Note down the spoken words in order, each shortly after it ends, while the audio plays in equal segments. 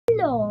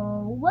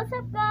Hello, what's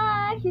up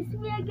guys? It's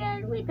me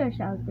again,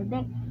 Wittershout.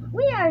 Today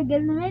we are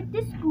gonna make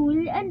this cool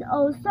and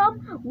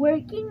awesome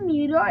working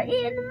mirror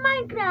in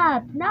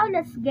Minecraft. Now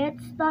let's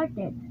get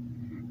started.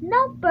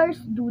 Now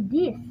first do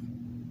this.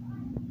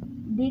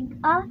 Dig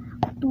a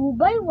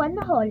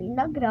 2x1 hole in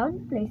the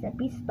ground, place a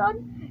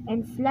piston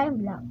and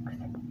slime blocks.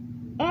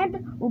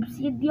 And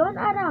obsidian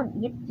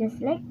around it just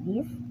like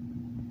this.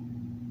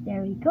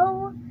 There we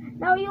go.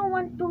 Now you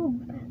want to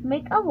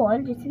make a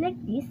wall just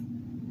like this.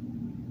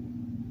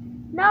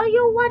 Now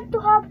you want to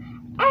have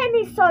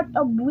any sort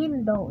of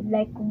window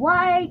like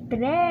white,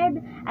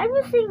 red. I'm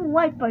using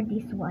white for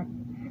this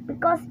one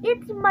because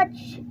it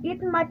match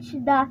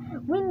the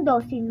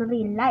windows in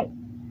real life.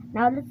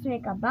 Now let's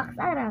make a box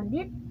around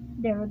it.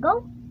 There we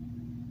go.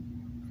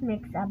 Let's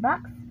make a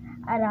box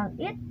around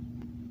it.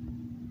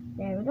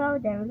 There we go,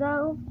 there we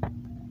go.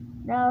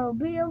 Now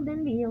build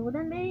and build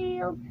and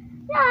build.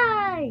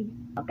 Yay!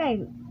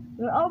 Okay,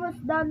 we're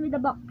almost done with the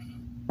box.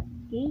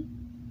 Okay,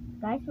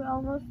 guys, we're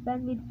almost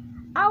done with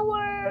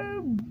our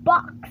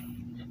box.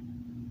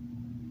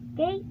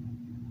 Okay,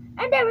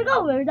 and there we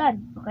go, we're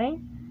done.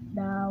 Okay,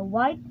 the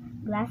white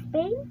glass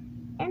pane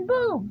and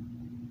boom.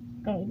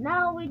 Okay,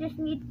 now we just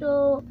need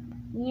to,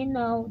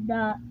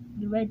 the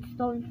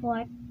redstone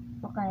fort.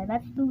 Okay,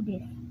 let's do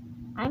this.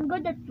 I'm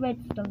good at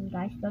redstone,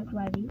 guys, don't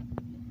worry.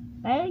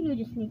 Okay, you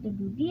just need to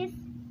do this,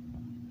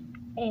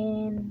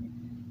 and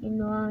you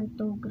want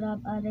to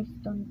grab a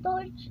redstone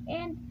torch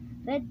and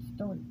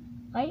redstone.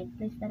 Okay,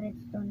 place the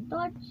redstone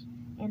torch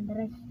and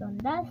redstone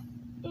dust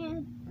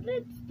and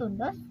redstone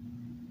dust.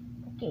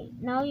 Okay,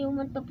 now you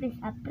want to place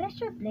a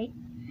pressure plate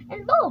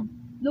and boom!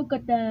 Look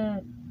at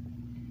that!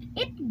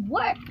 It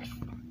works!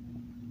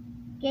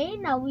 Okay,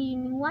 now we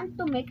want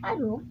to make a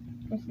roof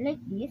just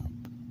like this.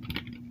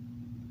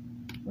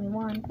 We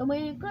want to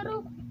make a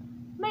roof.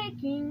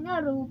 Making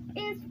a roof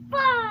is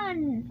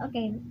fun!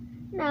 Okay,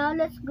 now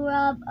let's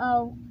grab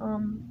our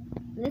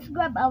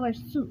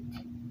suit.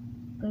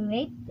 Okay,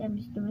 wait, I'm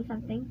just doing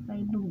something.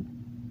 Okay, boom.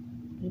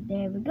 Okay,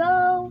 there we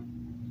go.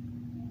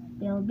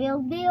 Build,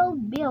 build,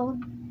 build, build.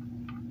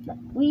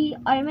 We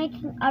are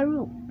making a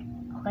roof.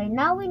 Okay,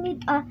 now we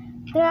need a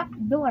trap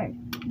door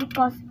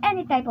because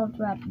any type of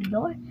trap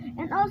door,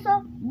 and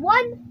also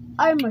one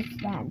armor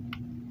stand.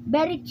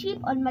 Very cheap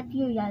on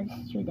materials,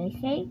 should I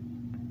say.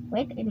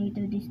 Wait, I need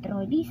to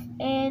destroy this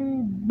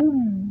and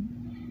boom.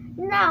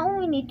 Now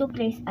we need to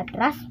place a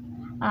trap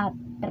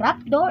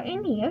door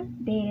in here.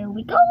 There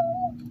we go.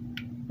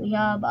 We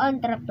have a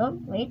trap door.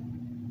 Wait.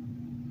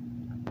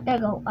 There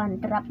we go,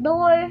 on trap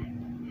door.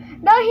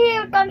 Now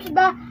here comes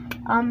the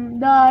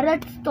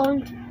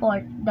redstone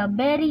part, the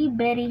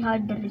very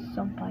hard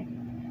redstone part.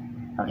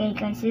 Okay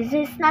guys, this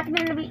is not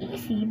gonna be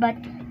easy, but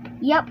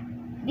yep,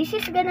 this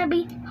is gonna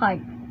be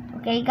hard.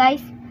 Okay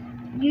guys,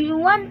 you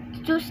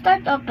want to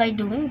start off by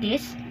doing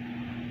this.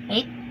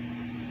 Wait,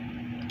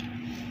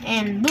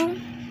 and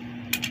boom.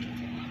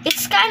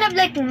 It's kind of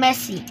like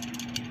messy.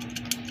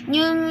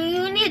 You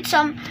need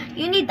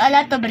a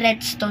lot of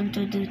redstone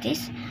to do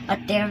this.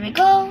 But there we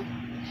go.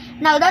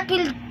 Now that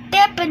will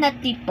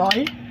definitely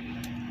fall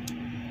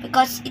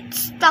because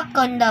it's stuck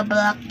on the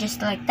block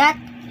just like that.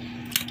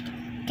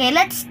 Okay,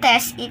 let's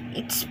test if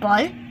it's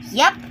fall.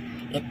 Yep,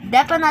 it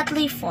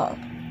definitely fall.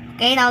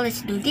 Okay, now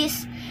let's do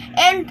this.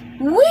 And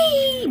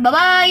whee!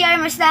 Bye-bye,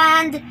 armor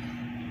stand.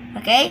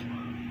 Okay.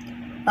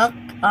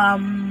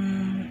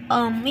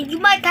 You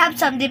might have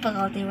some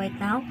difficulty right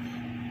now.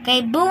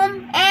 Okay,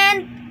 boom,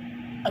 and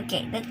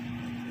okay,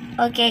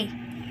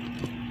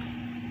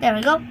 there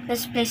we go.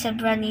 Let's place a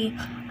brand new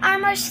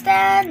armor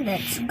stand.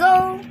 Let's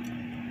go.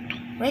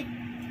 Wait.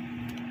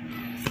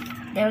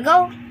 There we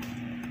go.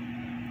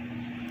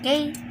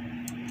 Okay.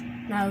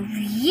 Now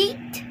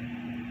yeet.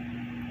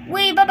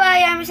 Wait,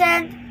 bye-bye, armor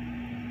stand.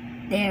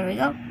 There we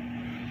go.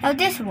 Now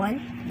this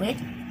one. Wait.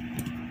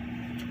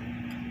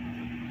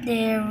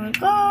 There we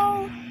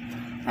go.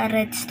 A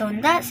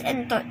redstone dust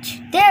and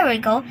torch. There we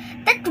go.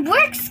 That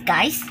works,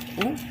 guys.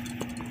 Ooh.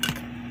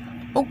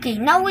 Okay,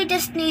 now we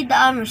just need the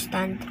armor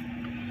stand.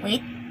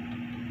 Wait.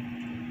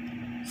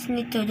 Just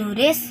need to do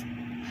this.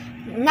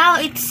 Now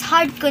it's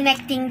hard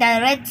connecting the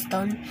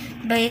redstone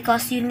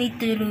because you need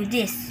to do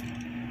this.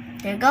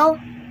 There you go.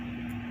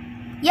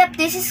 Yep,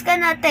 this is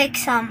gonna take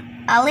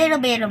a little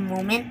bit of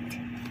moment.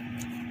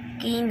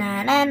 Okay,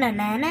 na na na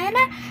na na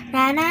na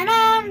na na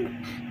na.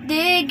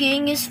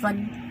 Digging is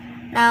fun.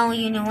 Now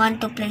you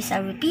want to place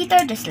a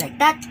repeater just like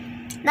that.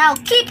 Now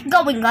keep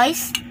going,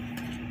 guys.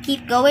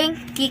 Keep going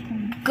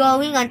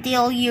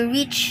until you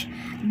reach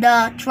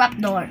the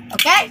trapdoor.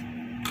 Okay?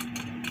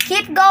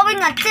 Keep going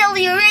until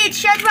you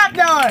reach the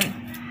trapdoor.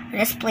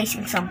 Just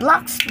placing some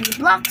blocks, 3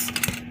 blocks,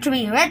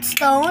 3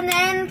 redstone,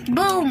 and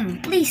boom!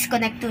 Please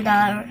connect to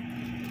the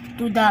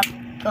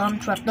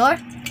trapdoor.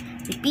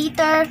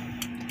 Repeater,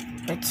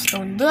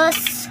 redstone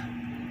dust,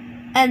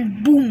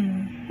 and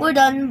boom! We're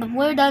done.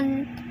 We're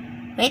done.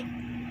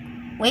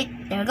 Wait,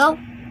 there we go.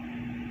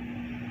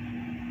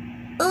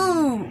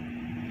 Ooh!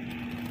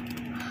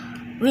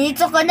 We need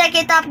to connect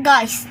it up,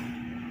 guys.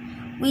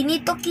 We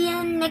need to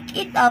connect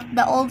it up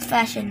the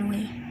old-fashioned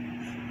way.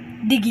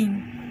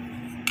 digging.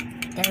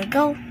 There we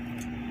go.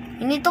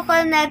 You need to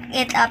connect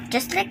it up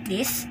just like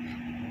this.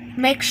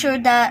 Make sure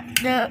that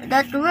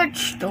that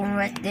redstone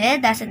right there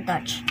doesn't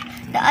touch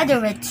the other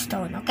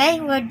redstone. Okay,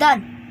 we're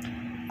done.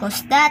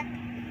 Close that.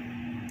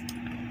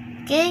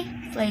 Okay,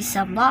 place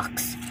some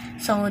blocks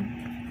so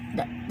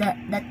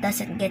that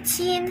doesn't get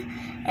seen,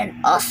 and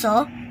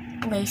also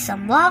place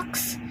some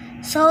blocks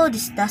so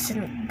this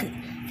doesn't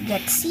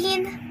get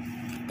seen.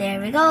 There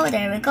we go,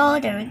 there we go,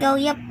 there we go.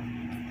 Yep,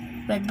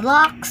 red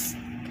blocks,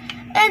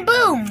 and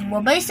boom,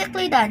 we're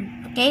basically done.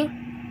 Okay,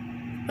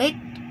 wait,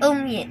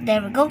 yeah,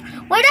 there we go,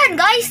 we're done,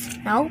 guys.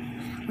 Now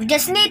we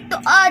just need to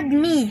add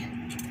me.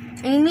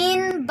 I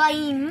mean by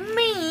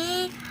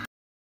me,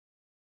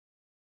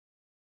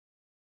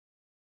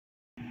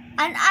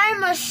 an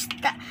armor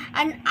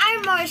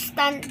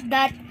stand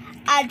that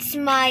adds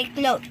my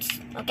clothes.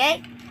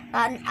 Okay,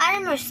 an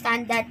armor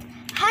stand that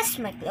has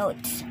my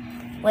clothes.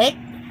 Wait,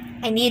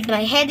 I need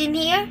my head in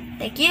here.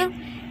 Thank you.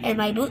 And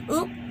my boot.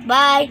 Oop,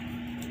 bye.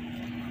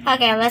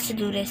 Okay, let's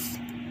do this.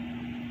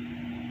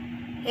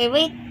 Okay,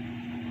 wait.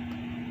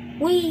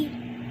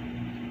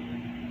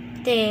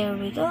 There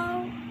we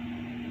go.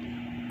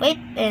 Wait,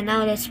 and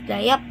now let's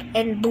play up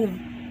and boom.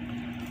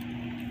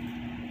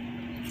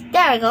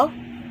 There we go.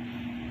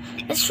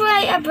 Let's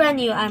try a brand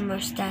new armor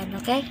stand,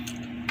 okay?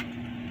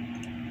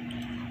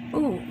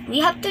 Ooh, we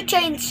have to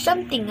change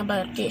something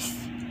about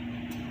this.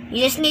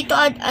 We just need to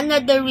add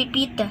another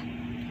repeater.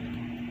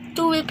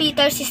 2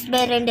 repeaters is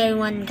better than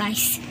 1,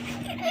 guys.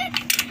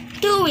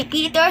 2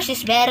 repeaters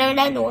is better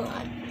than 1.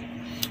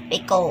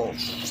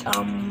 Because,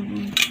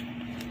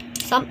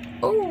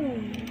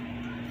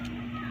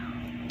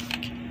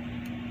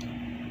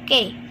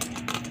 okay.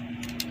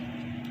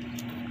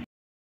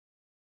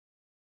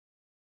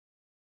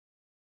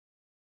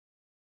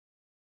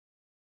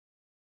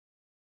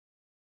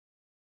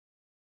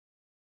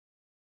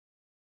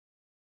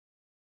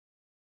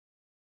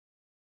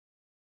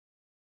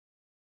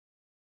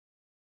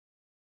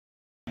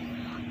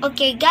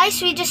 Okay,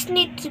 guys, we just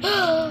need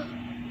to...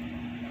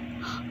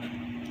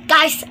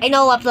 Guys, I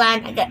know a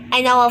plan.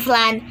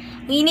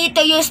 We need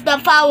to use the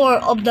power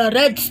of the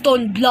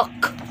redstone block.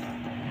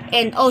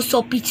 And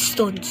also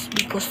pistons,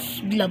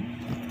 because blob.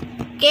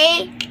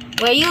 Okay?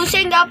 We're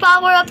using the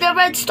power of the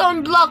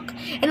redstone block.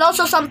 And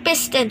also some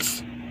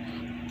pistons.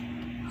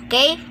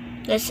 Okay?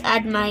 Let's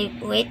add my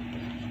weight.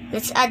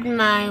 Wait,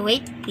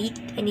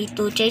 I need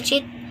to change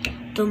it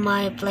to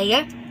my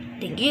player.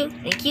 Thank you.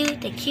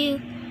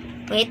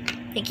 Wait,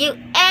 thank you.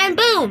 And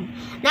boom!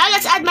 Now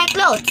let's add my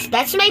clothes.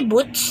 That's my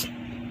boots.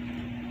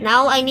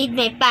 Now I need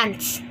my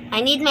pants.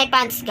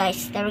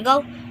 Guys. There we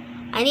go.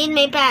 I need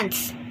my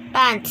pants.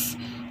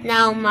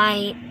 Now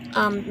my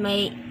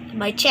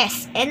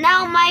chest. And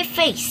now my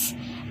face.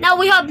 Now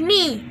we have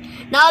me.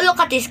 Now look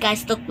at this,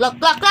 guys. Look.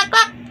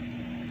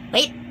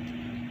 Wait.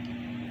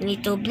 I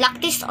need to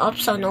block this up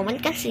so no one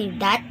can see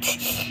that.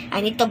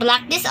 I need to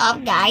block this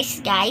up,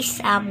 guys.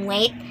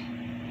 Wait.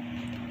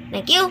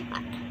 Thank you.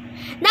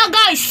 Now,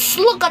 guys,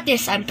 look at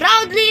this. I'm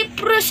proudly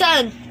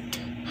present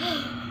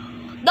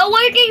the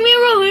working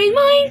mirror in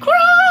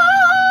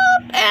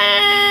Minecraft.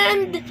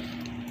 And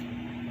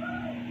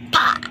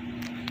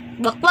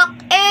block,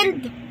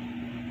 and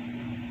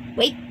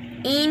wait,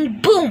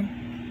 and boom.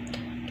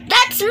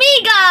 That's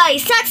me,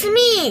 guys. That's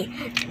me.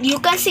 You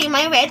can see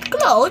my red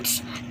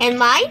clothes and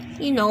my,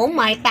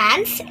 my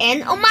pants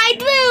and my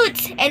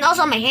boots and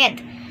also my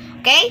head.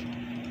 Okay,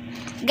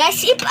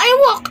 guys. If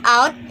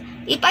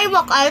I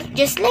walk out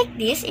just like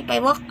this,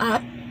 there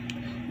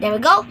we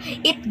go.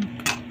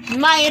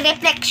 My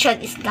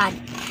reflection is gone.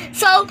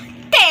 So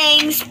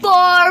thanks for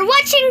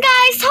watching,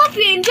 guys. Hope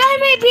you enjoy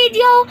my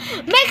video.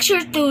 Make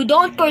sure to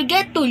don't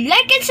forget to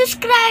like and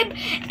subscribe.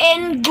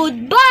 And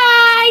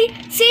goodbye.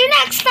 See you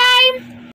next time.